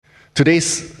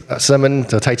Today's sermon,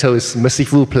 the title is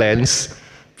Merciful Plans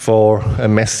for a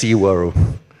Messy World.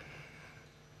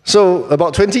 So,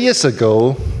 about 20 years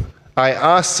ago, I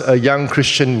asked a young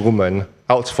Christian woman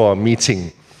out for a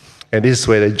meeting. And this is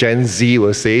where the Gen Z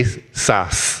will say,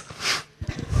 "Sas."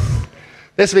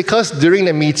 That's because during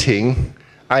the meeting,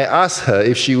 I asked her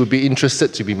if she would be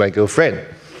interested to be my girlfriend.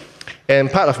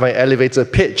 And part of my elevator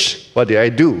pitch, what did I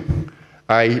do?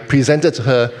 I presented to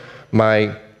her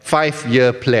my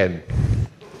 5-year plan.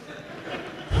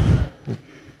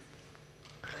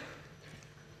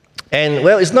 And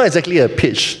well, it's not exactly a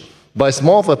pitch, but it's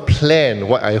more of a plan,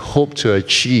 what I hope to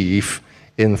achieve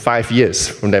in 5 years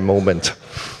from that moment.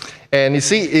 And you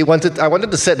see, I wanted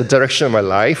to set the direction of my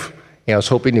life, and I was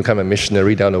hoping to become a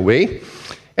missionary down the way.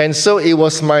 And so it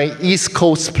was my East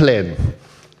Coast plan.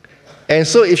 And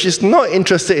so if she's not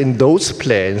interested in those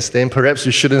plans, then perhaps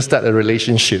we shouldn't start a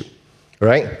relationship,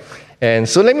 right? And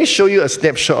so let me show you a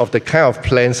snapshot of the kind of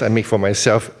plans I make for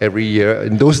myself every year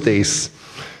in those days.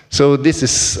 So this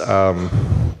is,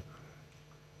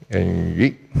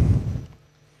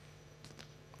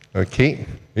 okay,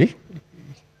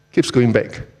 keeps going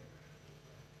back.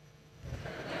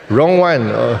 Wrong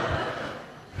one,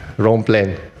 wrong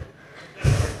plan.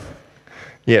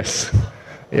 Yes,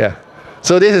 yeah.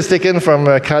 So this is taken from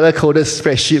a color-coded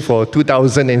spreadsheet for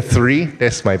 2003.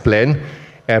 That's my plan.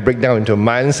 And I break down into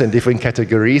months and different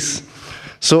categories.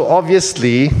 So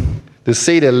obviously, to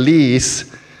say the least,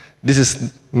 this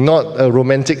is not a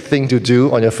romantic thing to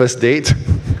do on your first date.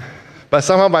 But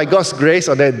somehow, by God's grace,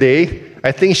 on that day,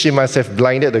 I think she must have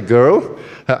blinded the girl.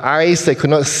 Her eyes that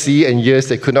could not see and ears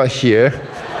that could not hear.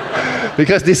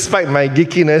 Because despite my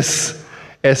geekiness,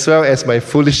 as well as my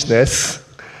foolishness,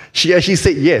 she actually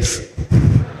said yes.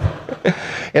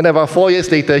 And about 4 years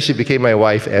later, she became my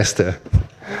wife, Esther.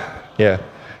 Yeah.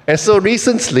 And so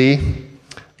recently,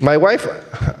 my wife,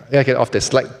 I get off the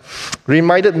slide,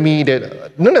 reminded me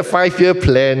that, the 5-year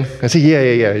plan? I said,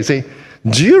 yeah. She said,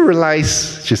 do you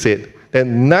realize, she said, that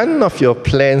none of your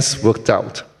plans worked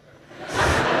out?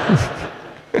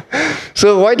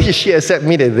 So why did she accept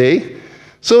me that day?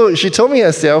 So she told me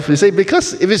herself, she said,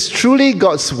 because if it's truly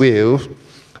God's will,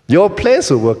 your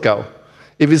plans will work out.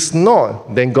 If it's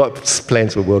not, then God's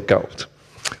plans will work out.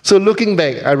 So looking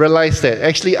back, I realized that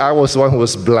actually I was the one who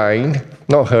was blind,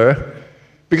 not her,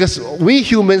 because we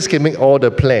humans can make all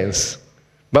the plans,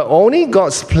 but only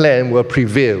God's plan will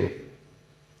prevail.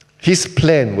 His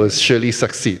plan will surely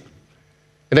succeed.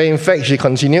 And then in fact, she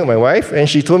continued, my wife, and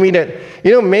she told me that,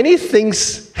 many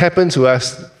things happen to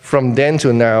us from then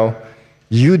to now.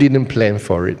 You didn't plan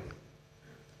for it.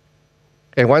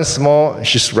 And once more,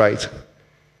 she's right.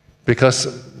 Because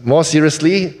more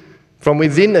seriously, from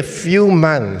within a few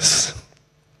months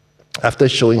after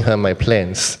showing her my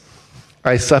plans,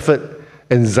 I suffered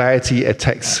anxiety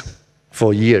attacks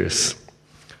for years.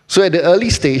 So at the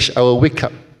early stage, I will wake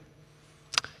up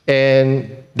and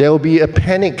there will be a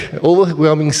panic,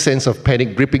 overwhelming sense of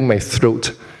panic gripping my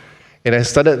throat. And I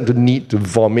started to need to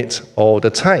vomit all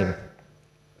the time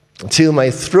until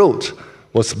my throat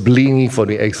was bleeding for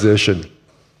the exertion.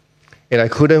 And I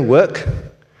couldn't work,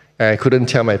 and I couldn't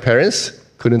tell my parents,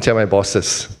 couldn't tell my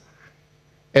bosses.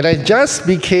 And I just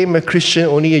became a Christian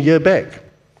only a year back.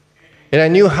 And I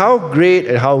knew how great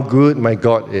and how good my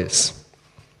God is.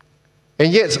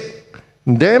 And yet,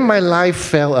 then my life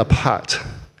fell apart.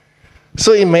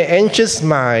 So in my anxious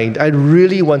mind, I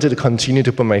really wanted to continue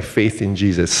to put my faith in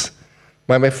Jesus.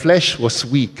 My flesh was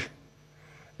weak.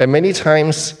 And many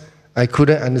times, I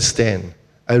couldn't understand.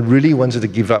 I really wanted to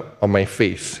give up on my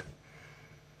faith.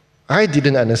 I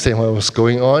didn't understand what was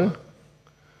going on.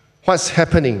 What's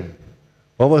happening?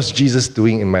 What was Jesus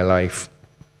doing in my life?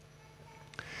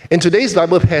 In today's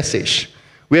Bible passage,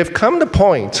 we have come to the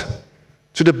point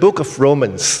to the book of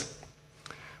Romans,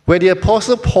 where the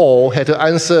Apostle Paul had to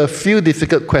answer a few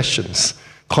difficult questions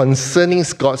concerning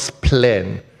God's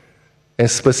plan,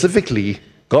 and specifically,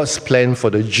 God's plan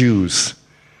for the Jews.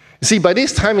 You see, by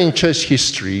this time in church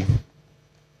history,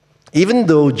 even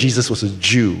though Jesus was a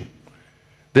Jew,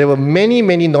 there were many,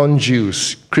 many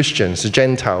non-Jews, Christians,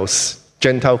 Gentile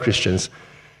Christians,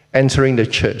 entering the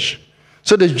church.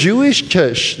 So the Jewish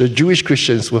church, the Jewish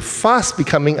Christians, were fast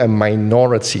becoming a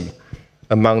minority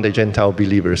among the Gentile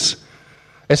believers.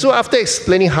 And so after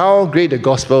explaining how great the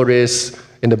gospel is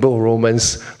in the book of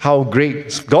Romans, how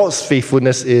great God's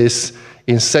faithfulness is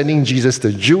in sending Jesus,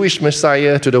 the Jewish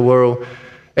Messiah, to the world,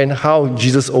 and how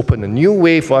Jesus opened a new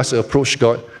way for us to approach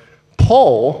God,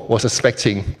 Paul was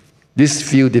expecting these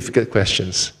few difficult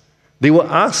questions. They will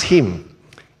ask him,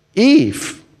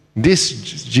 if this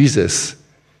Jesus,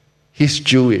 he's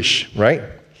Jewish, right?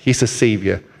 He's a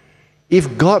savior.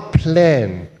 If God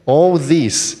planned all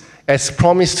this as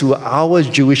promised to our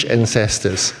Jewish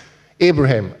ancestors,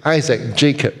 Abraham, Isaac,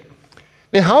 Jacob,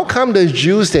 then how come the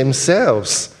Jews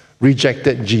themselves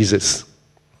rejected Jesus?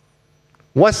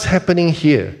 What's happening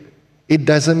here? It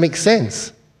doesn't make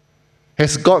sense.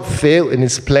 Has God failed in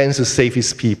his plans to save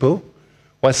his people?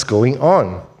 What's going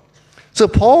on? So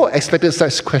Paul expected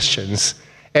such questions,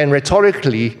 and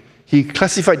rhetorically, he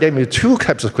classified them into two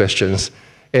types of questions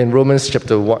in Romans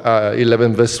chapter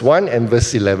 11, verse 1 and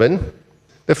verse 11.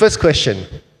 The first question,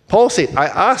 Paul said, I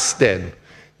asked then,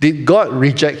 did God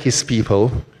reject his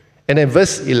people? And in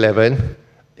verse 11,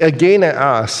 again I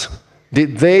ask,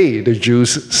 did they, the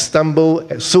Jews,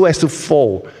 stumble so as to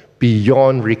fall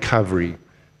beyond recovery?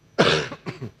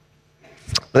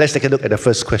 Let's take a look at the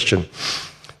first question.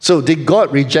 So, did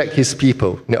God reject his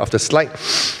people? Now, off the slide.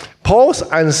 Paul's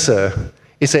answer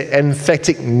is an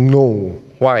emphatic no.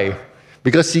 Why?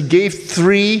 Because he gave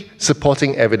three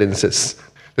supporting evidences.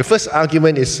 The first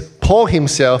argument is Paul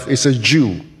himself is a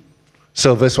Jew.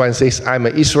 So verse 1 says, I'm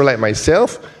an Israelite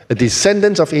myself, a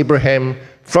descendant of Abraham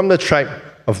from the tribe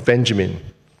of Benjamin.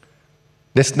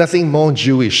 There's nothing more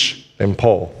Jewish than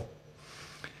Paul.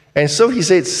 And so he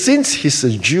said, since he's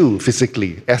a Jew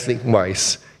physically,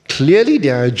 ethnic-wise, clearly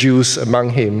there are Jews among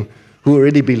him who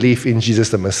already believe in Jesus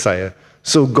the Messiah.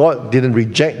 So God didn't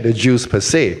reject the Jews per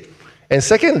se. And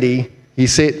secondly, he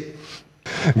said,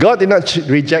 God did not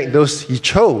reject those he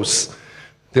chose,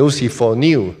 those he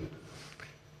foreknew.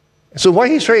 So what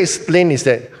he's trying to explain is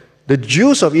that the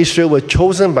Jews of Israel were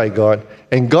chosen by God,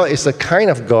 and God is the kind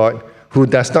of God who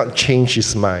does not change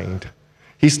his mind.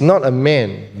 He's not a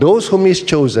man. Those whom he's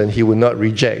chosen, he will not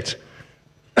reject.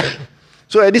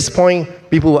 So at this point,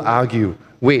 people will argue,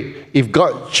 wait, if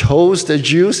God chose the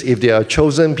Jews, if they are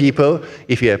chosen people,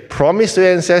 if he had promised to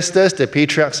ancestors, the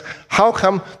patriarchs, how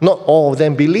come not all of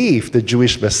them believe the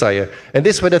Jewish Messiah? And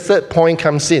this is where the third point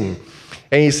comes in.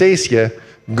 And he says here,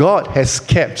 God has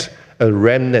kept a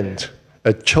remnant,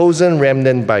 a chosen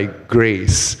remnant by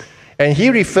grace. And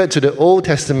he referred to the Old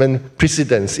Testament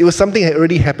precedents. It was something that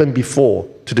already happened before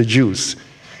to the Jews.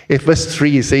 In verse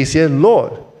 3, he says here,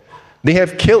 Lord, they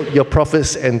have killed your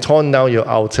prophets and torn down your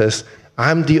altars.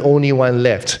 I'm the only one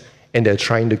left, and they're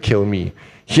trying to kill me.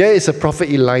 Here is a prophet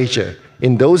Elijah.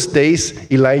 In those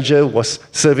days, Elijah was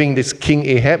serving this King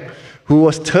Ahab, who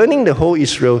was turning the whole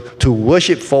Israel to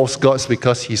worship false gods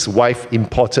because his wife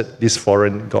imported these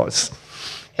foreign gods.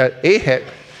 And Ahab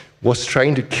was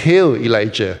trying to kill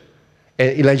Elijah,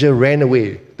 and Elijah ran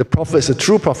away. The prophets, the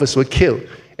true prophets, were killed.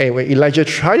 And when Elijah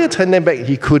tried to turn them back,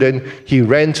 he couldn't. He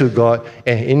ran to God,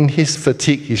 and in his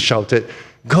fatigue, he shouted,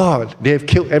 God, they have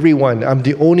killed everyone. I'm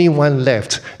the only one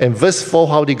left. And verse 4,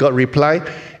 how did God reply?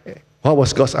 What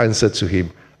was God's answer to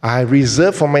him? I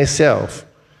reserve for myself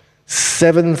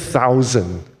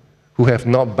 7,000 who have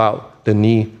not bowed the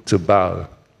knee to Baal.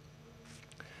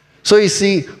 So you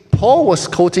see, Paul was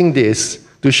quoting this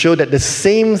to show that the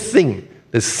same thing,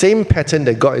 the same pattern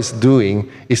that God is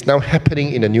doing is now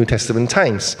happening in the New Testament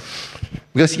times.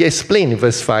 Because he explained in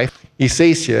verse 5, he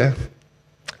says here,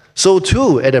 so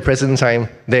too at the present time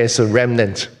there is a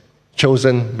remnant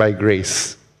chosen by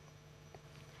grace.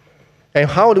 And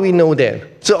how do we know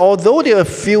that? So although there are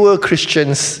fewer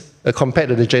Christians compared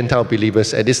to the Gentile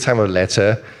believers at this time of the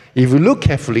letter, if you look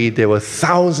carefully, there were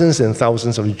thousands and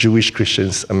thousands of Jewish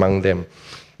Christians among them.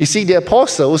 You see, the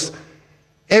apostles,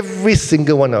 every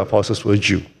single one of the apostles were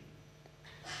Jew.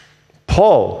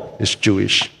 Paul is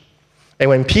Jewish. And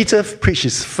when Peter preached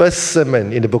his first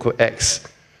sermon in the book of Acts,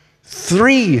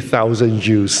 3,000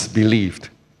 Jews believed.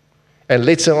 And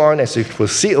later on, as we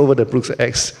proceed over the books of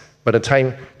Acts, by the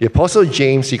time the Apostle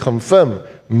James, he confirmed,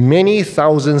 many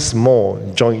thousands more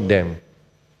joined them.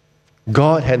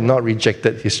 God had not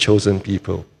rejected his chosen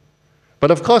people.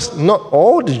 But of course, not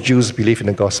all the Jews believed in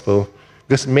the gospel,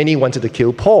 because many wanted to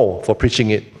kill Paul for preaching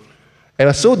it.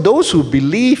 And so those who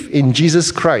believe in Jesus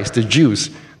Christ, the Jews,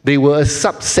 they were a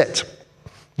subset.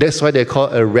 That's why they're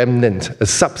called a remnant, a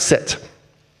subset.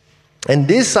 And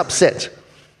this subset,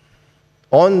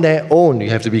 on their own, you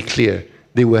have to be clear,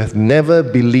 they will have never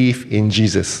believed in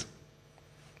Jesus.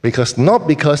 Not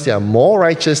because they are more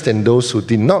righteous than those who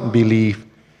did not believe,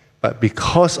 but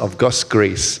because of God's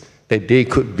grace that they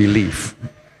could believe.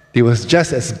 They were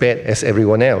just as bad as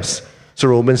everyone else. So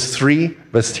Romans 3,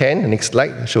 verse 10, the next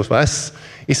slide shows us,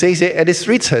 it says that it is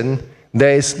written,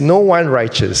 there is no one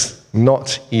righteous,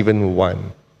 not even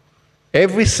one.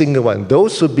 Every single one,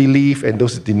 those who believe and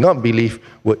those who did not believe,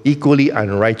 were equally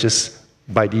unrighteous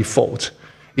by default.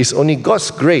 It's only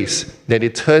God's grace that they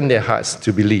turn their hearts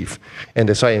to believe. And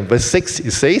that's why in verse 6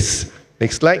 it says,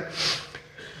 next slide,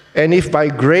 And if by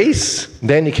grace,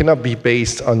 then it cannot be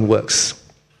based on works.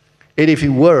 And if it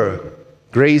were,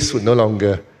 grace would no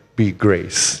longer be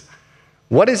grace.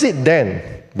 What is it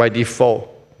then, by default,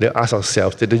 they ask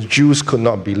ourselves, that the Jews could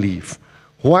not believe?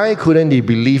 Why couldn't they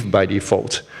believe by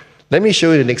default? Let me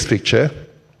show you the next picture.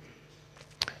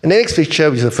 And the next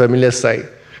picture is a familiar sight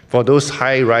for those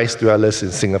high-rise dwellers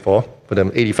in Singapore, for the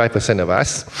 85% of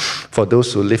us. For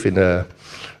those who live in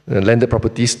landed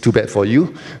properties, too bad for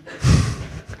you.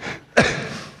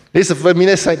 It's a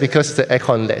familiar sight because it's the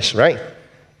aircon latch, right?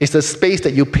 It's the space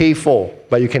that you pay for,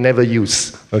 but you can never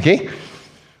use, okay?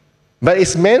 But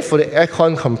it's meant for the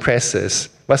aircon compressors.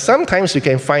 But sometimes you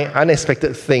can find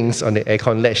unexpected things on the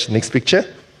aircon latch. Next picture.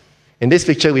 In this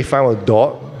picture, we found a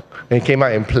dog, and he came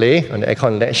out and played on the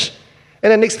aircon latch.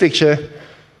 And the next picture,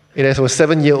 there was a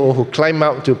 7-year-old who climbed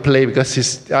out to play because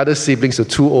his other siblings were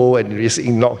too old and they just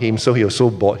ignored him, so he was so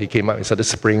bored, he came out and started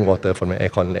spraying water from the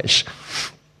aircon latch.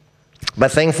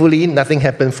 But thankfully, nothing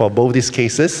happened for both these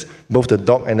cases. Both the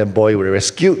dog and the boy were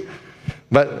rescued.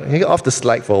 But he got off the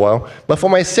slide for a while. But for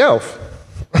myself,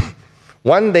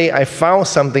 one day I found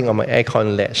something on my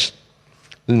aircon latch,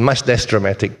 much less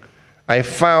dramatic. I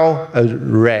found a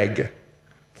rag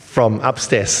from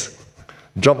upstairs,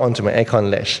 dropped onto my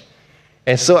aircon latch.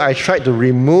 And so I tried to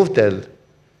remove the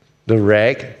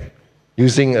rag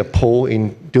using a pole.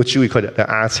 In Teochew, we call it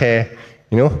the chair.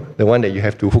 You know, the one that you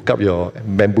have to hook up your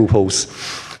bamboo poles.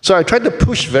 So I tried to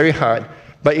push very hard,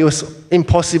 but it was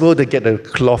impossible to get the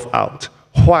cloth out.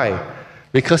 Why?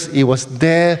 Because it was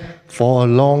there for a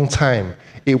long time.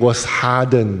 It was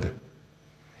hardened.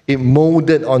 It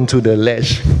molded onto the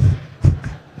latch.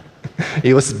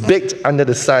 It was baked under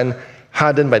the sun,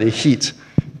 hardened by the heat.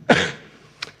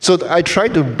 So I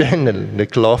tried to bend the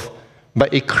cloth,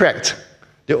 but it cracked.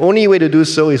 The only way to do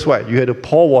so is what? You had to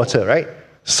pour water, right?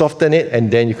 Soften it, and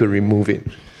then you could remove it.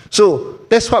 So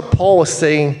that's what Paul was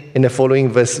saying in the following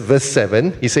verse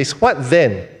 7. He says, what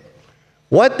then?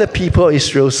 What the people of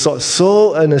Israel sought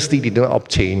so earnestly did not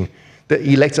obtain, the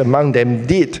elect among them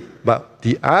did, but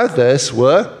the others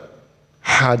were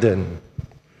hardened.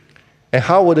 And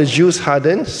how were the Jews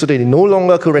hardened? So that they no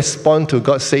longer could respond to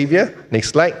God's Savior. Next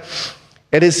slide.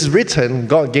 It is written,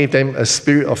 God gave them a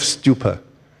spirit of stupor,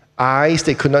 eyes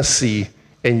they could not see,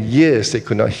 and ears they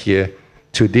could not hear,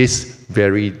 to this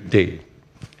very day.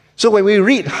 So when we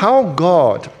read how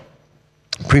God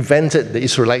prevented the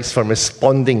Israelites from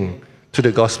responding to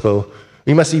the gospel,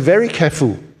 we must be very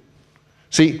careful.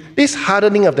 See, this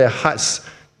hardening of their hearts,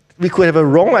 we could have a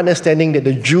wrong understanding that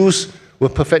the Jews were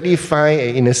perfectly fine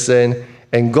and innocent,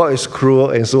 and God is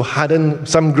cruel, and so harden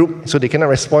some group so they cannot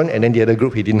respond, and then the other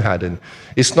group he didn't harden.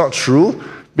 It's not true,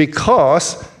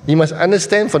 because you must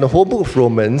understand from the whole book of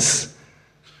Romans,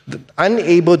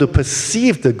 unable to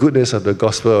perceive the goodness of the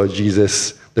gospel of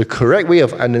Jesus, the correct way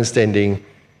of understanding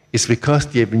is because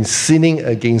they have been sinning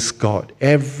against God,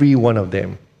 every one of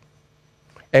them.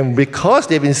 And because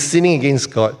they've been sinning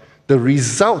against God, the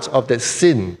result of that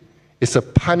sin is a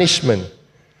punishment.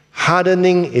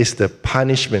 Hardening is the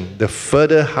punishment, the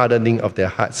further hardening of their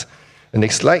hearts. The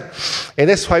next slide. And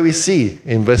that's why we see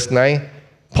in verse 9,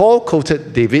 Paul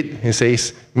quoted David. He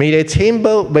says, may their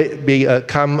table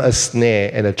become a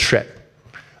snare and a trap,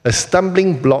 a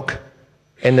stumbling block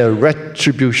and a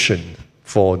retribution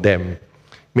for them.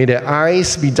 May their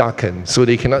eyes be darkened so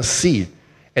they cannot see,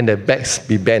 and their backs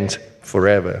be bent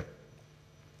forever.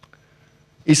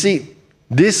 You see,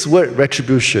 this word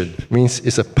retribution means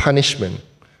it's a punishment.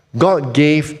 God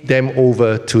gave them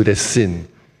over to the sin.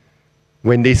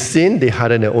 When they sinned, they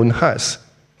hardened their own hearts.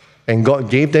 And God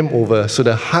gave them over, so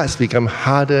the hearts become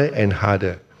harder and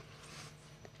harder.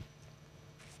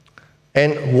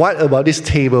 And what about this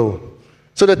table?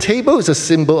 So the table is a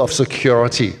symbol of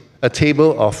security. A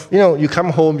table of, you come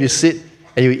home, you sit,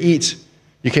 and you eat.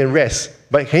 You can rest.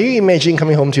 But can you imagine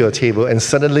coming home to your table and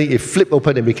suddenly it flipped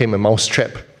open and became a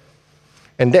mousetrap?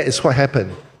 And that is what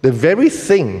happened. The very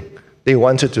thing they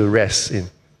wanted to rest in,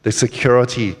 the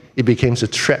security, it became a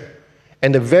trap.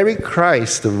 And the very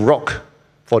Christ, the rock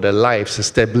for their lives, the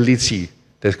stability,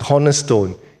 the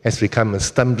cornerstone, has become a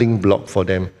stumbling block for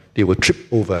them. They will trip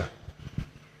over.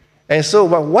 And so,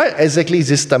 what exactly is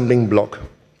this stumbling block?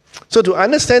 So to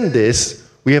understand this,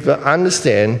 we have to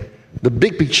understand the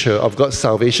big picture of God's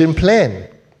salvation plan.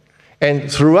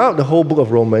 And throughout the whole book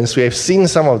of Romans, we have seen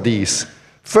some of these.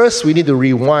 First, we need to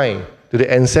rewind to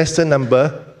the ancestor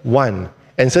number 1.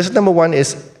 Ancestor number 1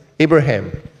 is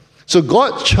Abraham. So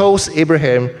God chose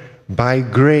Abraham by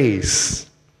grace.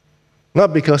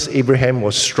 Not because Abraham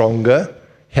was stronger,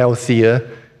 healthier,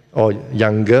 or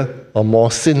younger, or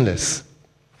more sinless.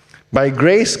 By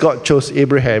grace, God chose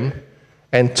Abraham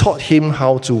and taught him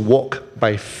how to walk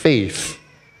by faith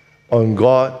on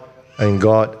God and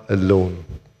God alone.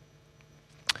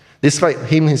 Despite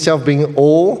him himself being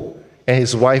old and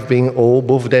his wife being old,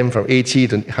 both of them from 80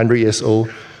 to 100 years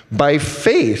old, by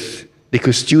faith, they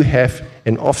could still have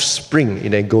an offspring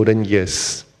in their golden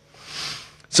years.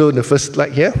 So the first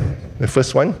slide here, the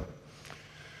first one.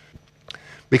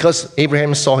 Because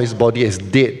Abraham saw his body as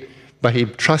dead, but he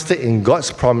trusted in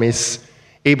God's promise,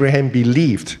 Abraham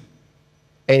believed,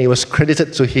 and it was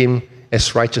credited to him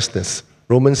as righteousness.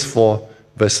 Romans 4,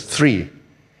 verse 3.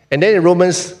 And then in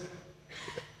Romans,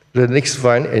 the next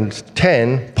one, in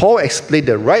 10, Paul explained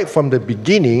that right from the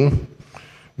beginning,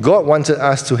 God wanted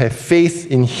us to have faith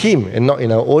in him and not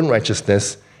in our own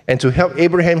righteousness. And to help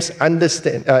Abraham's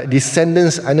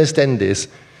descendants understand this,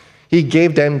 he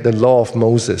gave them the law of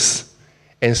Moses.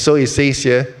 And so it says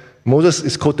here, Moses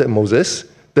is quoted Moses,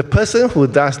 the person who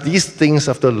does these things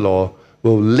of the law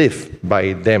will live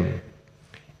by them.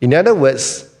 In other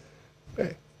words,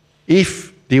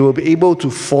 if they will be able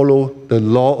to follow the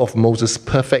law of Moses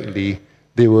perfectly,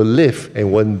 they will live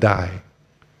and won't die.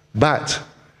 But,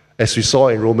 as we saw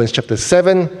in Romans chapter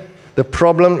 7, the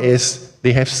problem is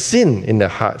they have sin in their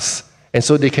hearts, and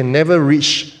so they can never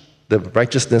reach the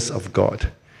righteousness of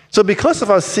God. So because of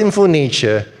our sinful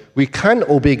nature, we can't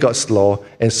obey God's law,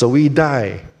 and so we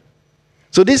die.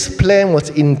 So this plan was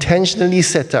intentionally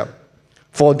set up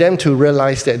for them to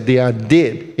realize that they are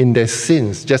dead in their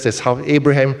sins, just as how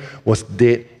Abraham was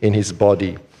dead in his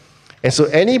body. And so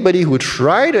anybody who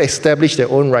try to establish their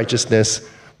own righteousness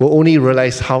will only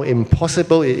realize how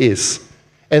impossible it is.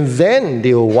 And then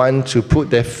they will want to put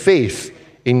their faith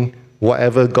in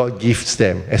whatever God gives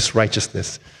them as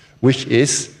righteousness, which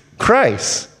is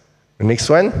Christ. The next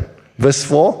one, verse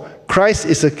 4, Christ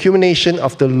is a culmination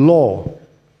of the law.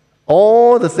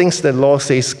 All the things the law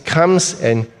says comes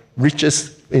and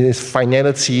reaches in its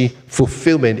finality,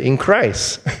 fulfillment in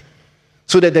Christ.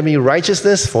 So that there be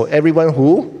righteousness for everyone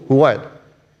who what?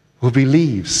 Who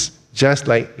believes, just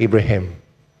like Abraham.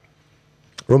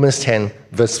 Romans 10,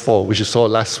 verse 4, which you saw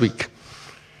last week.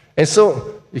 And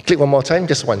so, you click one more time,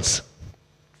 just once.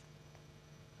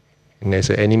 And there's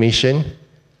an animation,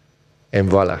 and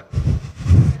voila.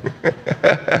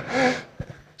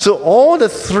 So all the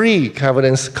three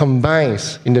covenants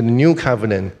combined in the new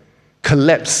covenant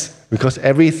collapse because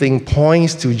everything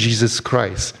points to Jesus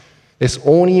Christ. There's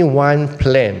only one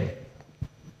plan.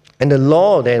 And the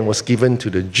law then was given to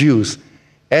the Jews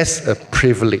as a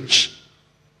privilege.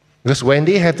 Because when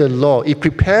they have the law, it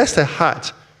prepares the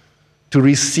heart to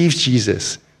receive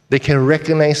Jesus. They can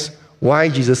recognize why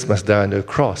Jesus must die on the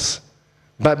cross.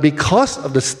 But because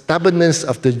of the stubbornness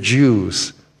of the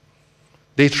Jews,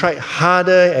 they tried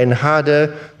harder and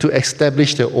harder to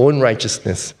establish their own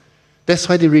righteousness. That's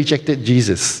why they rejected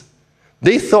Jesus.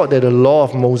 They thought that the law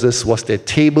of Moses was their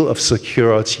table of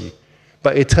security,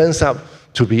 but it turns out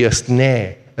to be a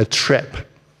snare, a trap.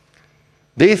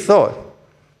 They thought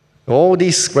all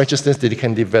this righteousness that they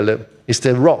can develop is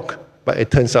the rock, but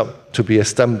it turns out to be a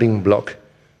stumbling block.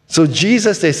 So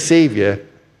Jesus, their Savior,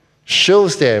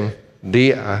 shows them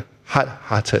they are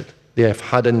hard-hearted. They have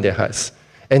hardened their hearts.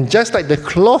 And just like the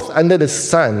cloth under the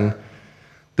sun,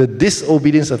 the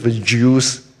disobedience of the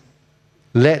Jews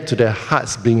led to their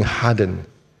hearts being hardened.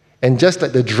 And just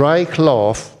like the dry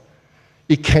cloth,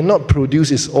 it cannot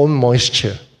produce its own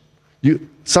moisture.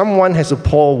 Someone has to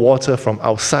pour water from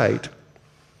outside.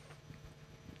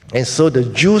 And so the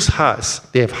Jews' hearts,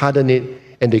 they have hardened it,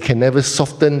 and they can never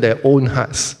soften their own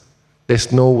hearts.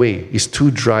 There's no way. It's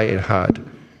too dry and hard.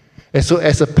 And so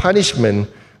as a punishment,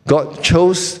 God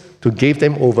chose to give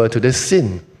them over to the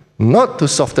sin, not to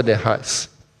soften their hearts.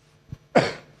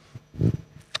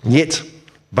 Yet,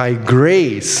 by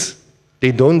grace,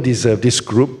 they don't deserve this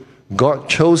group. God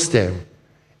chose them,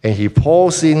 and He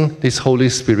pours in His Holy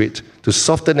Spirit to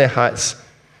soften their hearts,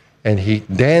 and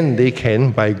then they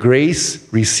can, by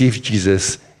grace, receive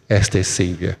Jesus as their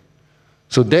Savior.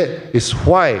 So that is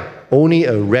why only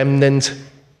a remnant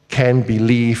can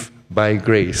believe by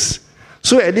grace.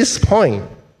 So at this point,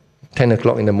 10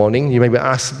 o'clock in the morning, you may be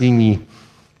asking me,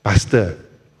 Pastor,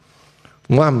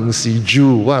 我唔是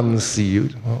Jew, 我唔是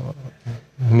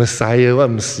Messiah, 我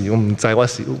唔知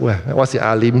我是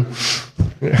阿林.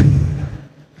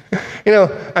 You know,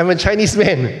 I'm a Chinese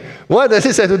man. What does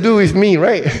this have to do with me,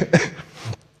 right?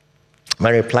 My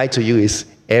reply to you is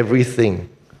everything.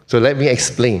 So let me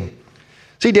explain.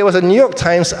 See, there was a New York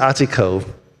Times article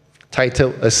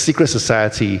titled A Secret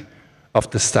Society of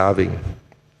the Starving.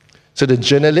 So the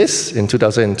journalist in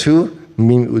 2002,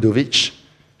 Mim Udovich,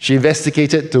 she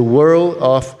investigated the world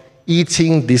of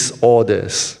eating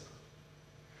disorders.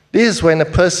 This is when a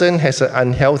person has an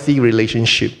unhealthy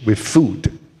relationship with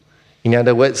food. In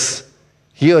other words,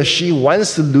 he or she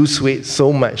wants to lose weight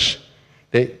so much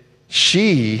that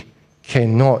she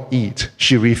cannot eat.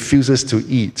 She refuses to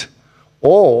eat.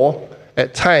 Or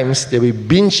at times, there will be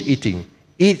binge eating.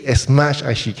 Eat as much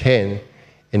as she can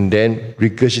and then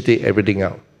regurgitate everything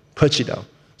out, purge it out,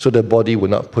 so the body will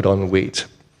not put on weight.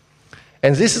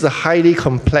 And this is a highly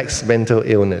complex mental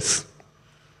illness,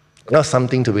 not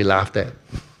something to be laughed at.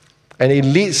 And it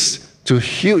leads to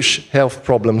huge health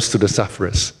problems to the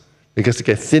sufferers because they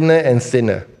get thinner and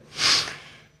thinner.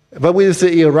 But with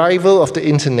the arrival of the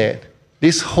internet,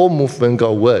 this whole movement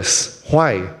got worse.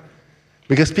 Why?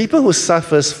 Because people who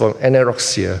suffer from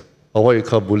anorexia, or what you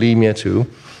call bulimia too,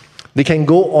 they can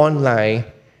go online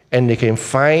and they can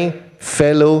find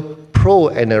fellow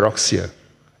pro-anorexia.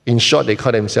 In short, they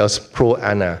call themselves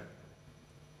pro-ana.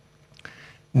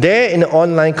 There in the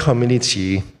online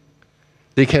community,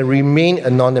 they can remain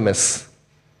anonymous.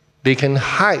 They can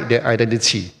hide their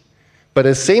identity. But at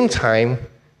the same time,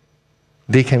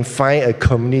 they can find a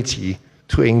community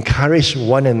to encourage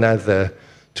one another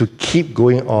to keep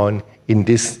going on in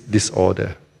this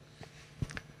disorder.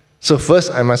 So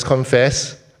first, I must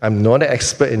confess, I'm not an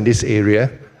expert in this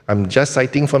area. I'm just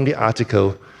citing from the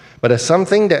article. But there's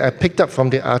something that I picked up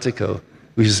from the article,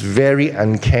 which is very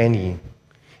uncanny.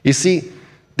 You see,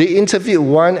 they interviewed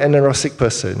one anorexic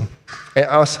person and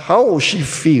asked how would she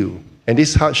feel, and this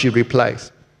is how she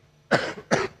replies.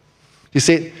 She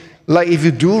said, like if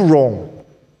you do wrong,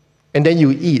 and then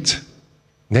you eat,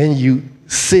 then you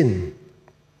sin.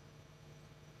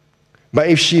 But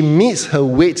if she meets her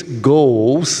weight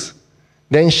goals,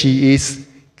 then she is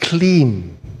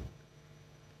clean.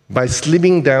 By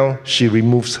slimming down, she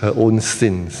removes her own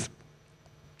sins.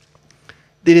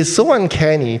 It is so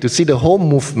uncanny to see the whole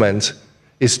movement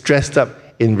is dressed up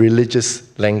in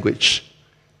religious language.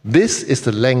 This is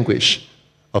the language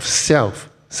of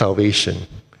self-salvation.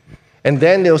 And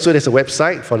then there's a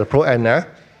website for the pro-ana.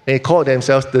 They call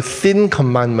themselves the Thin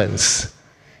Commandments.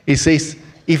 It says,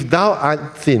 if thou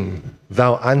art thin,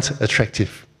 thou art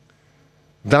attractive.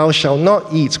 Thou shalt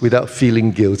not eat without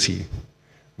feeling guilty.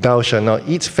 Thou shalt not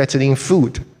eat fattening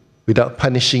food without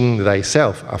punishing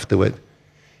thyself afterward.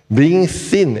 Being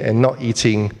thin and not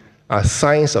eating are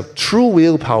signs of true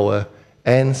willpower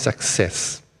and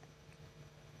success.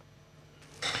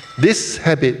 This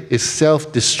habit is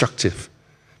self-destructive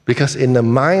because in the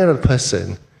mind of the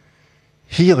person,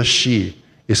 he or she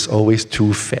is always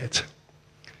too fat.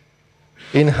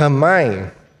 In her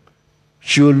mind,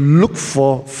 she will look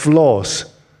for flaws,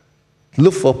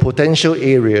 look for potential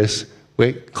areas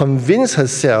where convince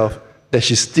herself that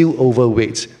she's still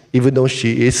overweight, even though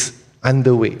she is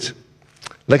underweight.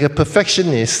 Like a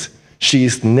perfectionist, she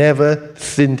is never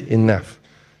thin enough.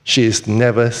 She is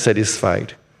never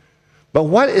satisfied. But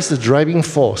what is the driving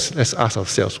force? Let's ask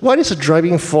ourselves. What is the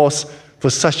driving force for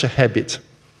such a habit?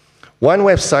 One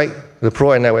website, the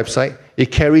Pro-Ana website,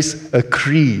 it carries a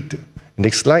creed.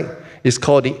 Next slide. It's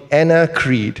called the Ana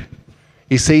Creed.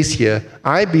 It says here,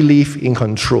 I believe in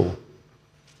control.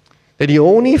 That the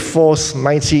only force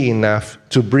mighty enough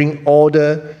to bring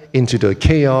order into the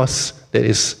chaos that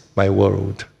is my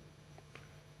world.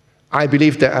 I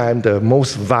believe that I am the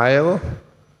most vile,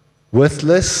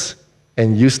 worthless,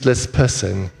 and useless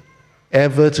person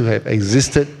ever to have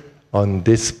existed on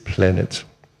this planet.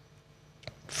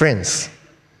 Friends,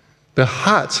 the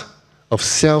heart of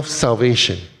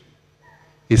self-salvation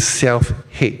is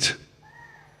self-hate.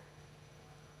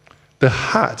 The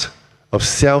heart of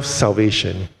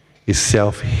self-salvation is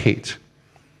self-hate.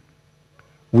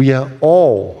 We are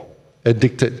all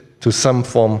addicted to some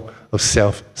form of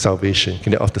self-salvation.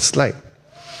 Can you off the slide?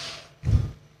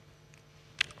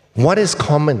 What is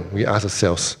common, we ask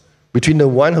ourselves, between the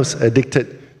one who's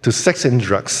addicted to sex and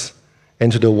drugs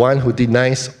and to the one who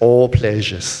denies all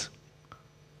pleasures?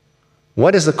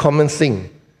 What is the common thing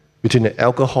between the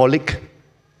alcoholic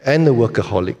and the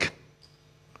workaholic?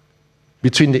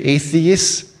 Between the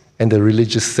atheist and the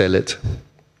religious zealot?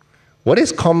 What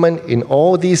is common in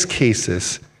all these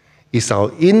cases is our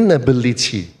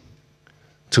inability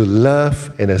to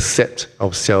love and accept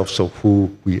ourselves for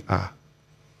who we are.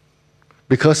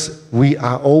 Because we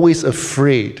are always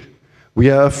afraid. We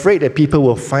are afraid that people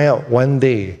will find out one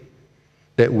day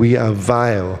that we are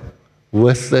vile,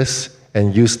 worthless,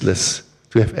 and useless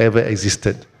to have ever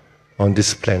existed on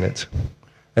this planet.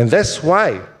 And that's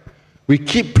why we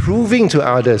keep proving to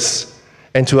others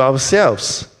and to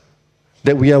ourselves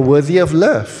that we are worthy of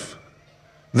love.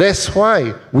 That's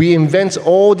why we invent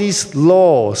all these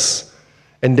laws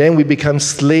and then we become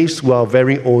slaves to our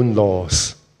very own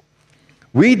laws.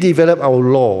 We develop our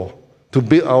law to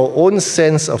build our own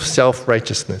sense of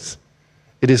self-righteousness.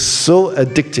 It is so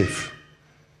addictive.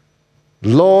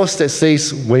 Laws that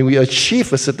says when we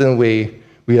achieve a certain way,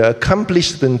 we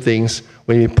accomplish certain things,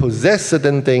 when we possess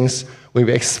certain things, when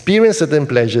we experience certain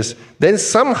pleasures, then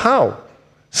somehow,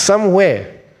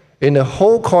 somewhere, in the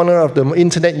whole corner of the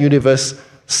internet universe,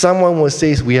 someone will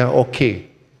say we are okay.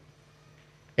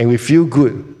 And we feel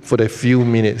good for the few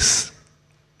minutes.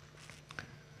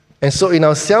 And so in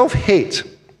our self-hate,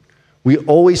 we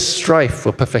always strive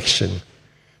for perfection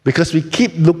because we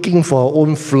keep looking for our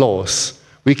own flaws.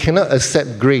 We cannot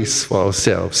accept grace for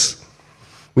ourselves.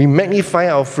 We magnify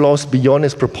our flaws beyond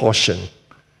its proportion.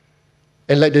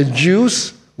 And like the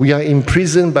Jews, we are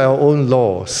imprisoned by our own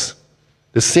laws.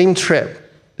 The same trap,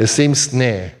 the same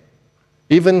snare,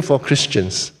 even for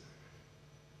Christians.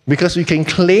 Because we can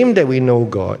claim that we know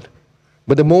God,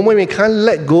 but the moment we can't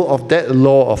let go of that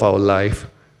law of our life,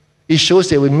 it shows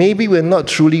that maybe we're not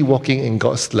truly walking in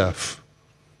God's love.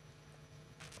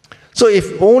 So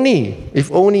if only,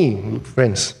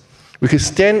 friends, we could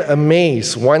stand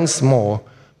amazed once more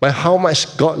by how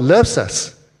much God loves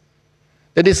us.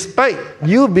 That despite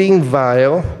you being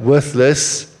vile,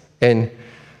 worthless, and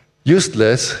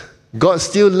useless, God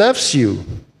still loves you.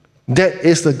 That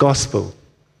is the gospel.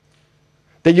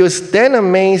 That you stand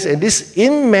amazed at this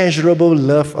immeasurable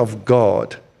love of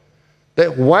God.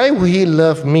 That why would He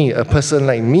love me, a person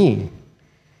like me?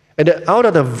 And that out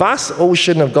of the vast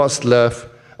ocean of God's love,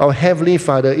 our Heavenly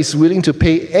Father is willing to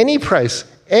pay any price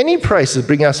to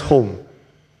bring us home,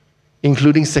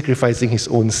 including sacrificing His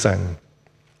own Son.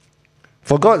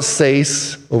 For God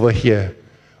says over here,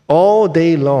 all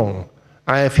day long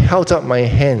I have held up my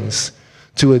hands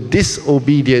to a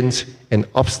disobedient and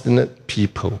obstinate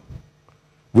people.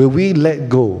 Will we let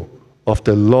go of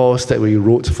the laws that we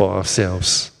wrote for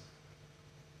ourselves?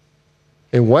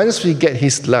 And once we get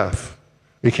His love,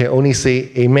 we can only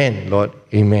say, Amen, Lord,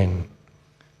 Amen.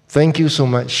 Thank you so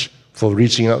much for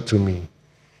reaching out to me.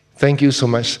 Thank you so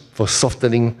much for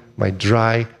softening my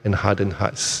dry and hardened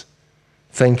hearts.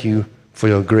 Thank you for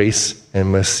your grace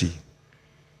and mercy.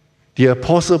 The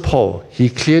Apostle Paul, he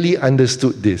clearly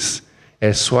understood this.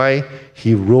 That's why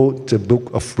he wrote the book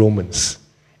of Romans.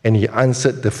 And he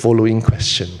answered the following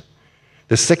question.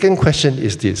 The second question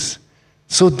is this.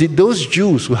 So did those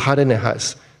Jews who hardened their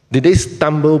hearts, did they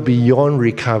stumble beyond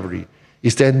recovery?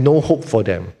 Is there no hope for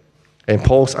them? And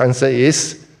Paul's answer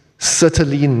is,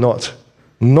 certainly not.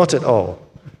 Not at all.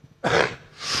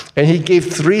 And he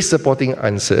gave three supporting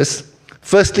answers.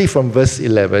 Firstly, from verse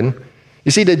 11,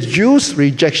 you see, the Jews'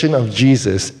 rejection of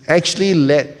Jesus actually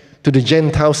led to the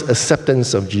Gentiles'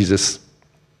 acceptance of Jesus.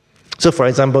 So, for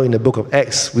example, in the book of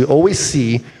Acts, we always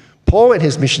see Paul and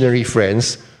his missionary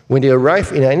friends, when they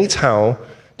arrive in any town,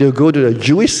 they'll go to the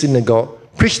Jewish synagogue,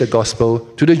 preach the gospel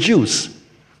to the Jews.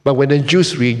 But when the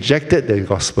Jews rejected the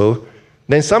gospel,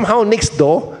 then somehow next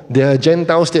door, there are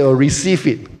Gentiles that will receive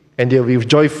it, and they'll be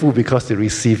joyful because they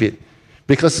receive it.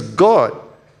 Because God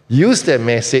used that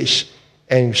message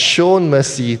and shown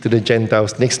mercy to the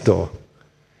Gentiles next door.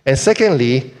 And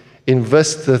secondly, in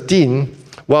verse 13,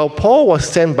 while Paul was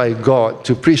sent by God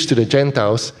to preach to the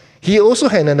Gentiles, he also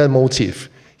had another motive.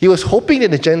 He was hoping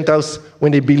that the Gentiles,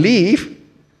 when they believe,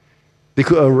 they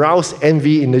could arouse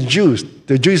envy in the Jews.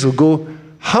 The Jews will go,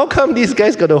 how come these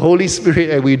guys got the Holy Spirit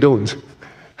and we don't?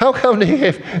 How come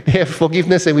they have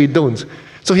forgiveness and we don't?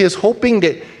 So he was hoping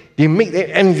that they make them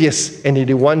envious and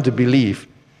they want to believe.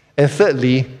 And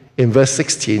thirdly, in verse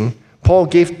 16, Paul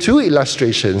gave two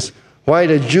illustrations why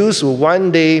the Jews will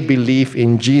one day believe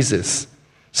in Jesus.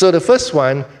 So the first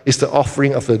one is the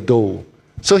offering of the dough.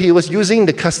 So he was using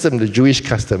the custom, the Jewish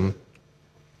custom,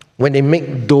 when they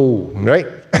make dough, right?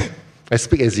 I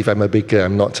speak as if I'm a baker,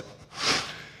 I'm not.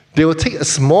 They will take a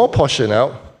small portion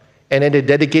out and then they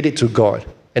dedicate it to God.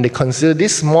 And they consider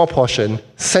this small portion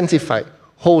sanctified,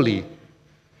 holy.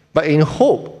 But in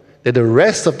hope that the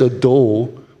rest of the dough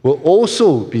will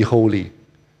also be holy.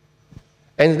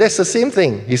 And that's the same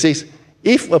thing. He says,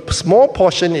 if a small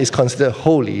portion is considered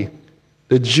holy,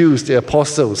 the Jews, the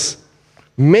apostles,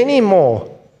 many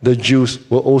more, the Jews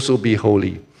will also be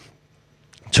holy,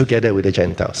 together with the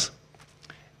Gentiles.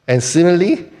 And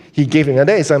similarly, he gave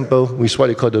another example, which is what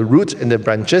he called the root and the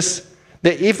branches,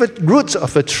 that if a root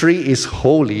of a tree is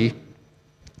holy,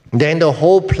 then the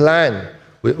whole plant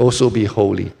will also be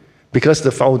holy. Because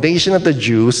the foundation of the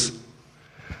Jews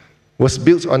was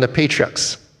built on the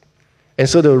patriarchs. And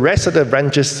so the rest of the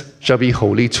branches shall be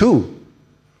holy too.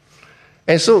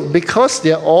 And so because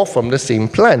they are all from the same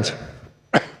plant.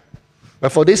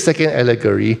 But for this second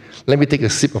allegory, let me take a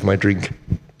sip of my drink.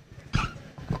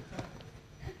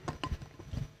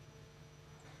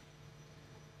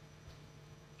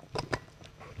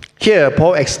 Here,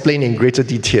 Paul explained in greater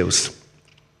details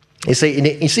You see,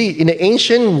 in the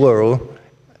ancient world,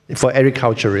 for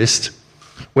agriculturists,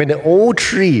 when the old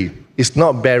tree is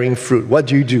not bearing fruit, what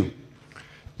do?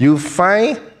 You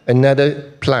find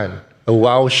another plant, a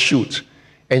wild shoot,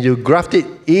 and you graft it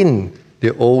in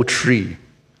the old tree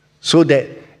so that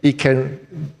it can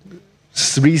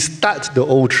restart the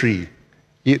old tree.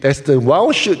 As the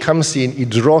wild shoot comes in, it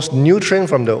draws nutrient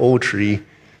from the old tree,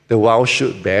 the wild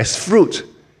shoot bears fruit.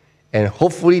 And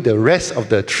hopefully the rest of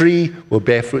the tree will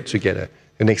bear fruit together.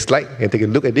 The next slide, you can take a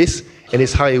look at this, and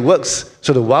it's how it works.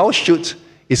 So the wild shoot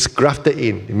is grafted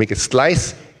in. You make a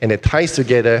slice, and it ties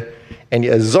together, and it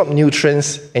absorbs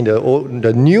nutrients, and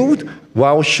the new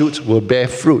wild shoot will bear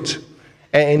fruit.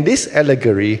 And in this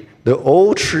allegory, the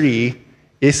old tree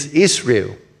is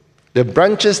Israel. The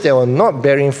branches that were not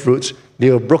bearing fruit,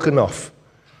 they were broken off.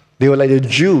 They were like the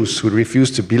Jews who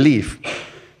refused to believe.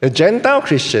 The Gentile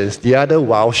Christians, the other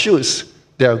wild shoots,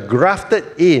 they are grafted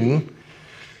in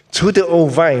to the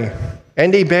old vine,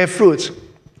 and they bear fruit.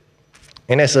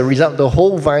 And as a result, the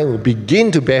whole vine will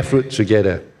begin to bear fruit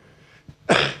together.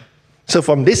 So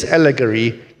from this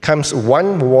allegory comes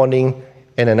one warning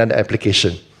and another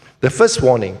application. The first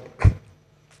warning,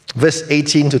 verse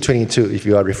 18 to 22, if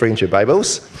you are referring to your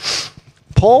Bibles,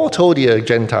 Paul told the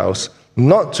Gentiles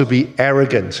not to be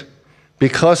arrogant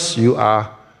because you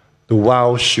are the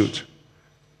wild shoot.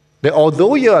 That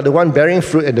although you are the one bearing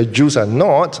fruit and the Jews are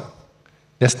not,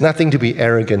 there's nothing to be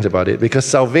arrogant about it because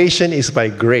salvation is by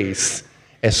grace,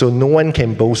 and so no one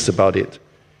can boast about it.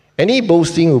 Any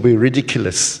boasting will be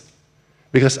ridiculous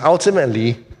because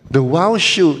ultimately the wild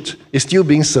shoot is still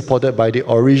being supported by the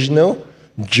original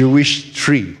Jewish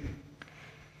tree.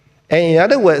 And in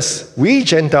other words, we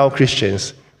Gentile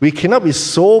Christians, we cannot be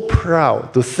so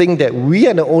proud to think that we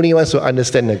are the only ones who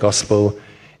understand the gospel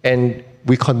and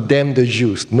we condemn the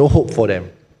Jews. No hope for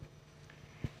them.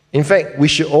 In fact, we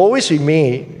should always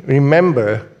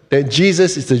remember that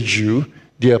Jesus is a Jew,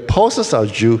 the apostles are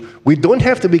Jew. We don't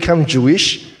have to become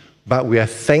Jewish, but we are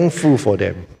thankful for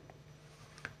them.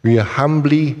 We are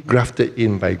humbly grafted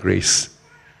in by grace.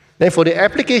 Then for the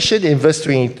application in verse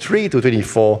 23 to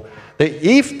 24, that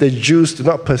if the Jews do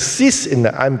not persist in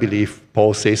the unbelief,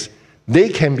 Paul says, they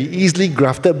can be easily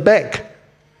grafted back.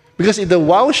 Because if the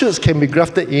wild shoots can be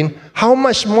grafted in, how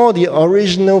much more the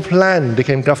original plant they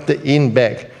can graft it in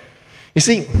back? You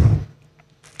see,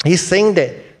 he's saying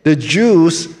that the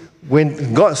Jews,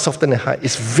 when God softened their heart,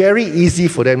 it's very easy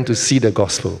for them to see the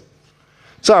gospel.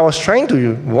 So I was trying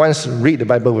to once read the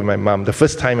Bible with my mom. The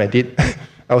first time I did,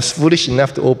 I was foolish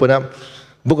enough to open up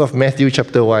book of Matthew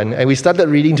chapter 1, and we started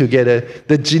reading together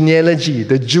the genealogy,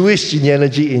 the Jewish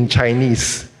genealogy in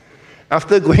Chinese.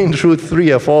 After going through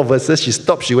 3 or 4 verses, she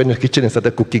stopped, she went to the kitchen and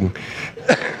started cooking.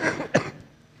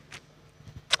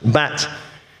 But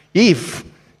if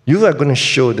you are going to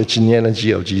show the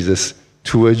genealogy of Jesus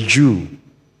to a Jew,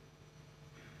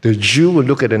 the Jew will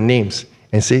look at the names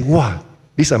and say, wow,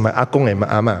 these are my akong and my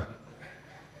ama.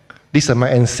 These are my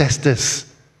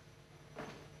ancestors.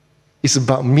 It's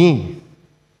about me.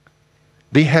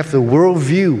 They have the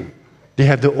worldview. They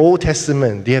have the Old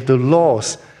Testament. They have the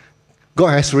laws.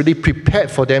 God has already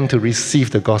prepared for them to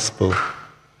receive the gospel.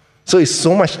 So it's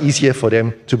so much easier for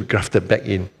them to be grafted back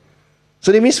in.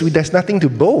 So that means there's nothing to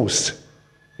boast.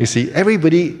 You see,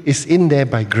 everybody is in there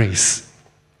by grace.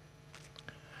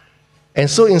 And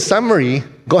so in summary,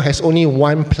 God has only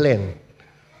one plan.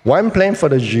 One plan for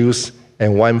the Jews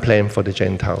and one plan for the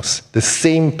Gentiles. The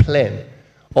same plan.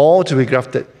 All to be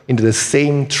grafted into the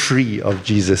same tree of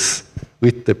Jesus,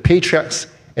 with the patriarchs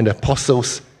and the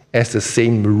apostles as the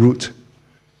same root.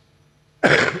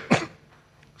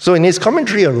 So in his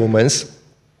commentary on Romans,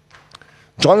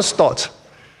 John Stott,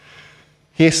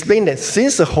 he explained that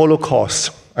since the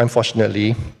Holocaust,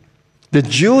 unfortunately, the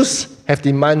Jews have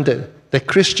demanded that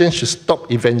Christians should stop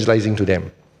evangelizing to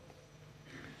them.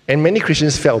 And many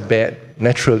Christians felt bad,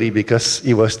 naturally, because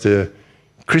it was the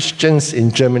Christians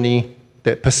in Germany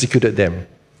that persecuted them.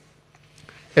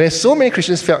 And so many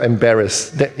Christians felt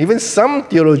embarrassed that even some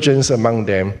theologians among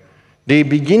them, they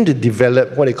begin to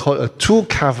develop what they call a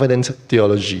two-covenant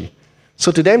theology.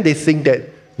 So to them, they think that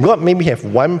God maybe have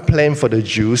one plan for the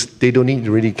Jews. They don't need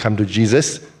to really come to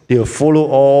Jesus. They will follow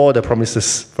all the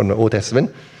promises from the Old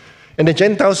Testament. And the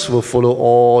Gentiles will follow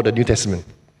all the New Testament.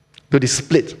 So they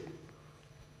split.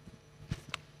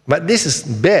 But this is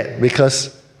bad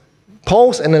because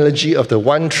Paul's analogy of the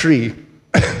one tree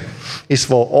is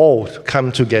for all to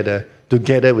come together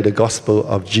with the gospel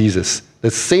of Jesus. The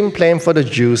same plan for the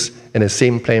Jews and the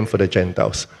same plan for the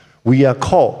Gentiles. We are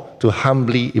called to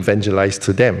humbly evangelize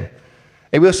to them.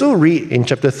 And we also read in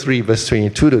chapter 3, verse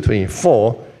 22 to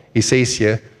 24, it says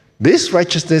here, This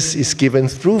righteousness is given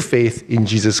through faith in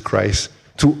Jesus Christ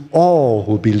to all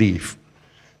who believe.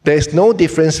 There is no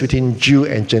difference between Jew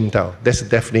and Gentile. That's the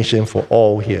definition for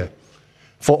all here.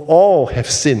 For all have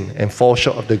sinned and fall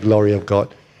short of the glory of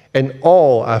God, and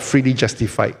all are freely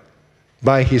justified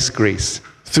by His grace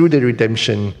through the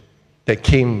redemption that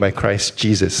came by Christ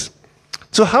Jesus.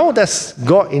 So how does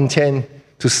God intend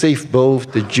to save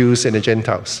both the Jews and the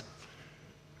Gentiles?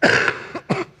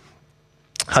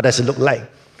 How does it look like?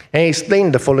 And he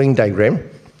explained the following diagram.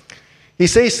 He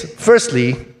says,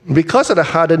 firstly, because of the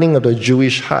hardening of the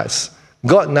Jewish hearts,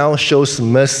 God now shows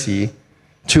mercy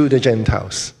to the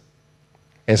Gentiles.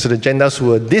 And so the Gentiles who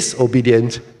were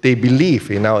disobedient, they believe,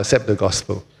 they now accept the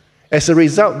gospel. As a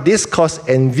result, this caused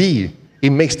envy. It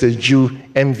makes the Jew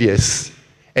envious.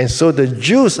 And so the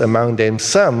Jews among them,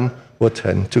 some will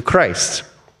turn to Christ.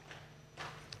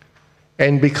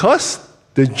 And because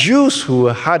the Jews who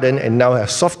were hardened and now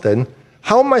have softened,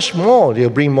 how much more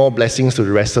they'll bring more blessings to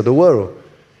the rest of the world.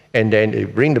 And then they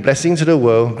bring the blessings to the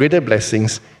world, greater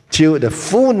blessings, till the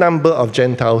full number of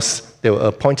Gentiles that were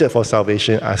appointed for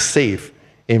salvation are saved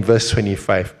in verse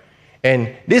 25.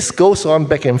 And this goes on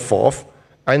back and forth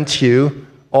until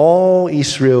all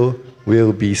Israel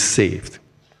will be saved.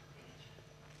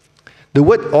 The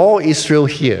word all Israel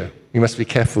here, we must be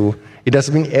careful, it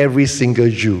doesn't mean every single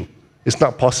Jew. It's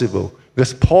not possible,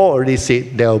 because Paul already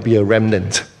said there will be a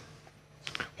remnant.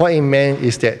 What it meant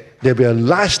is that there will be a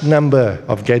large number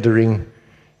of gathering,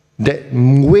 that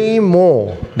way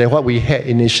more than what we had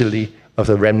initially of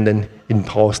the remnant in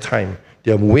Paul's time.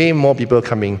 There are way more people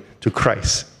coming to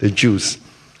Christ, the Jews.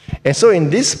 And so in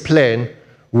this plan,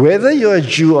 whether you're a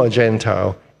Jew or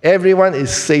Gentile, everyone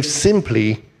is saved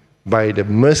simply by the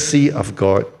mercy of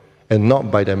God and not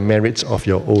by the merits of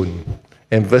your own.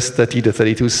 And verse 30 to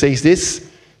 32 says this,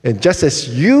 and just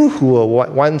as you who were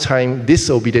one time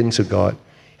disobedient to God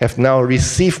have now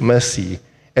received mercy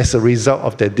as a result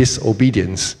of their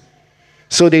disobedience,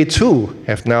 so they too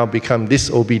have now become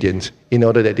disobedient in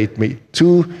order that they may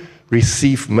too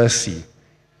receive mercy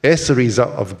as a result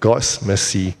of God's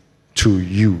mercy to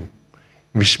you.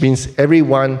 Which means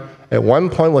everyone at one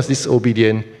point was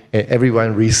disobedient and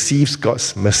everyone receives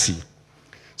God's mercy.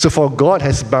 So for God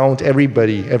has bound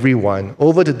everybody, everyone,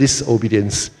 over to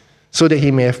disobedience so that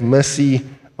He may have mercy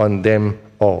on them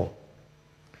all.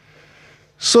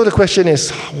 So the question is,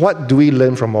 what do we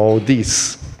learn from all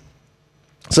this?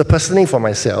 So personally for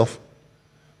myself,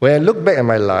 when I look back at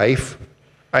my life,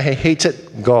 I had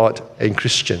hated God and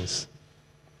Christians.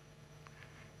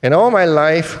 And all my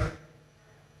life,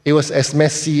 it was as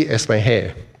messy as my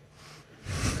hair.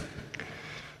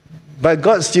 But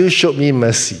God still showed me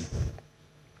mercy.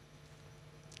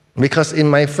 Because in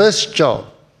my first job,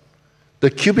 the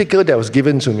cubicle that was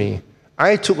given to me,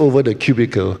 I took over the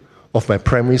cubicle of my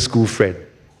primary school friend.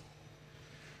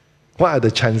 What are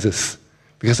the chances?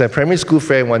 Because my primary school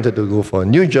friend wanted to go for a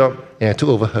new job, and I took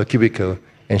over her cubicle,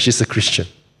 and she's a Christian.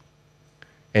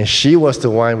 And she was the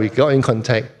one we got in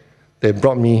contact that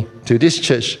brought me to this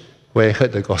church where I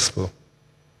heard the gospel.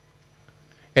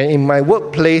 And in my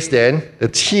workplace then, the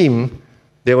team,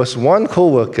 there was one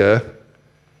co-worker,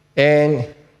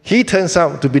 and he turns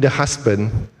out to be the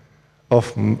husband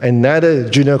of another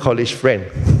junior college friend.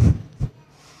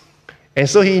 And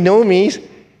so he knew me,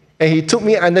 and he took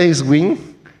me under his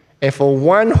wing, and for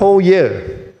one whole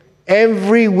year,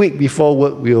 every week before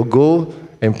work, we will go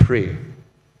and pray.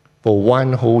 For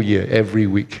one whole year, every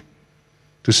week,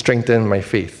 to strengthen my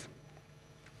faith.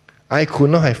 I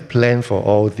could not have planned for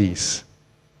all these.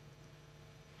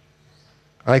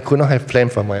 I could not have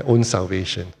planned for my own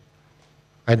salvation.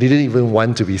 I didn't even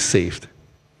want to be saved.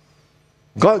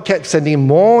 God kept sending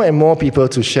more and more people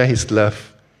to share His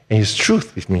love and His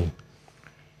truth with me.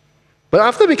 But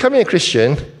after becoming a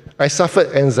Christian, I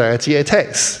suffered anxiety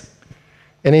attacks.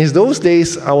 And in those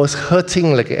days, I was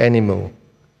hurting like an animal.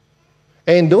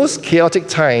 And in those chaotic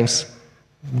times,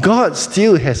 God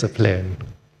still has a plan.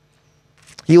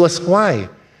 He was why?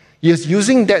 He was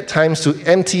using that time to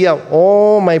empty out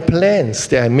all my plans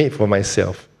that I made for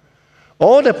myself.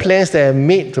 All the plans that I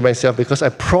made to myself because I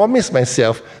promised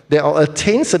myself that I'll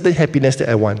attain certain happiness that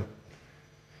I want.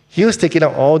 He was taking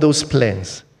out all those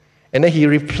plans. And then He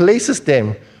replaces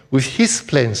them with His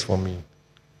plans for me.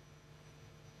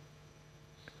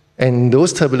 And in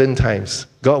those turbulent times,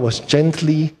 God was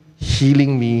gently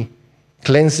healing me,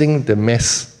 cleansing the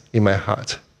mess in my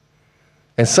heart.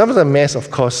 And some of the mess,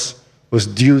 of course, was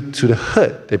due to the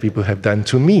hurt that people have done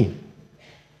to me.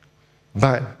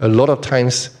 But a lot of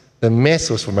times, the mess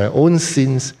was for my own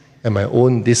sins and my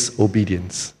own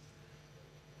disobedience.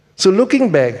 So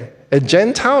looking back, a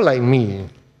Gentile like me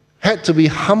had to be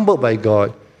humbled by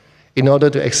God in order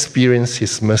to experience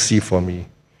His mercy for me.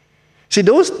 See,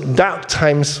 those dark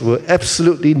times were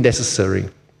absolutely necessary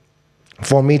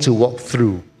for me to walk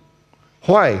through.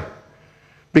 Why?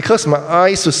 Because my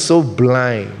eyes were so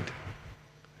blind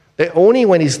that only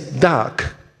when it's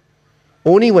dark,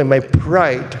 only when my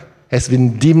pride has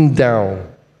been dimmed down,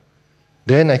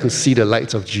 then I could see the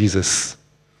light of Jesus.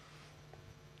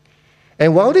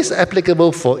 And while this is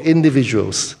applicable for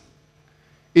individuals,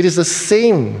 it is the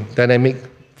same dynamic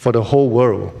for the whole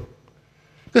world.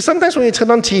 Because sometimes when you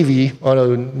turn on TV or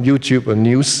on YouTube or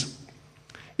news,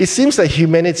 it seems that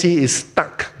humanity is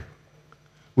stuck.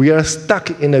 We are stuck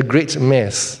in a great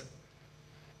mess.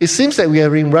 It seems that we are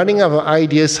running out of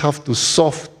ideas how to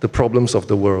solve the problems of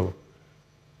the world.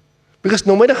 Because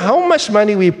no matter how much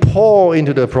money we pour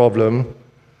into the problem,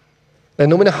 and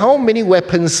no matter how many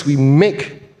weapons we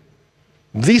make,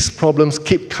 these problems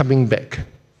keep coming back.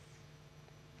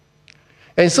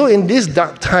 And so in these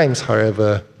dark times,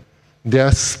 however, there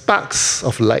are sparks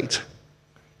of light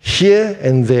here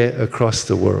and there across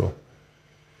the world.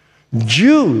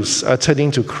 Jews are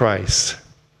turning to Christ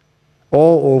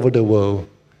all over the world.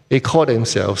 They call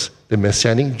themselves the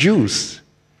Messianic Jews.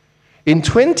 In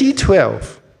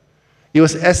 2012, it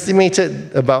was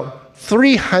estimated about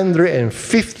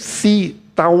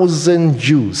 350,000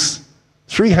 Jews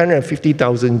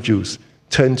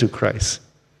turned to Christ.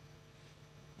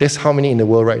 That's how many in the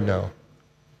world right now.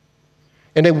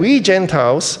 And then we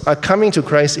Gentiles are coming to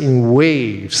Christ in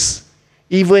waves,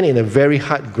 even in the very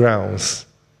hard grounds.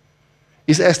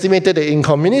 It's estimated that in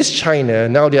communist China,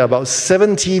 now there are about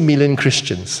 70 million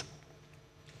Christians.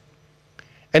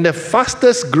 And the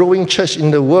fastest growing church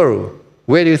in the world,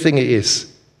 where do you think it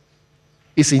is?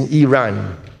 It's in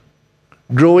Iran,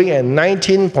 growing at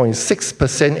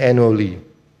 19.6% annually.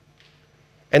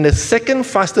 And the second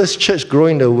fastest church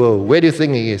growing in the world, where do you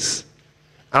think it is?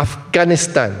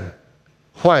 Afghanistan.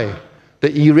 Why?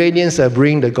 The Iranians are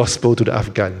bringing the gospel to the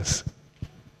Afghans.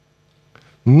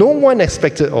 No one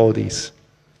expected all this.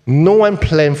 No one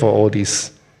planned for all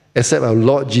this, except our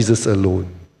Lord Jesus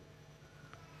alone.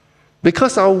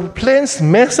 Because our plans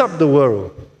mess up the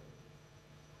world.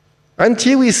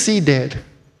 Until we see that,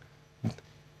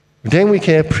 then we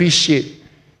can appreciate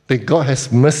that God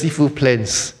has merciful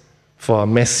plans for a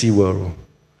messy world.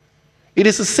 It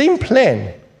is the same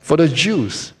plan for the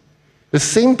Jews, the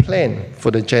same plan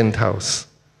for the Gentiles,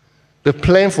 the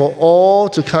plan for all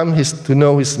to come to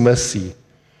know His mercy.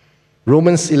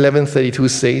 Romans 11:32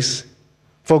 says,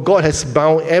 "For God has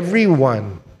bound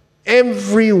everyone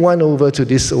over to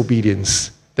disobedience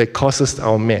that causes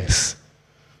our mess,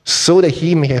 so that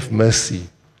He may have mercy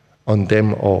on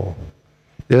them all."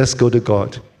 Let us go to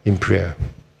God in prayer.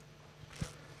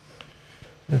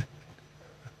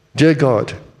 Dear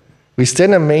God, we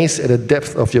stand amazed at the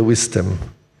depth of your wisdom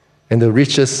and the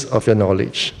riches of your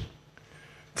knowledge.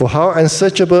 For how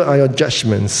unsearchable are your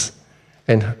judgments,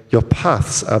 and your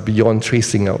paths are beyond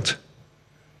tracing out.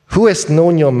 Who has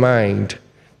known your mind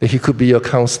that he could be your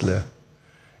counselor?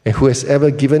 And who has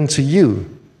ever given to you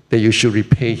that you should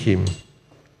repay him?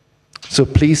 So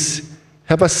please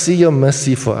help us see your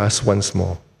mercy for us once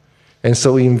more. And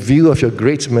so in view of your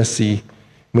great mercy,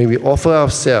 may we offer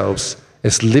ourselves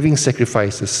as living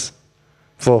sacrifices.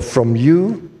 For from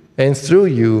you and through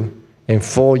you and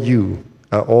for you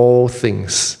are all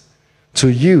things. To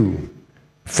you,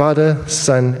 Father,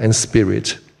 Son, and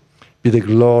Spirit, be the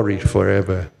glory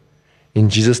forever. In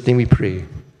Jesus' name we pray.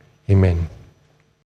 Amen.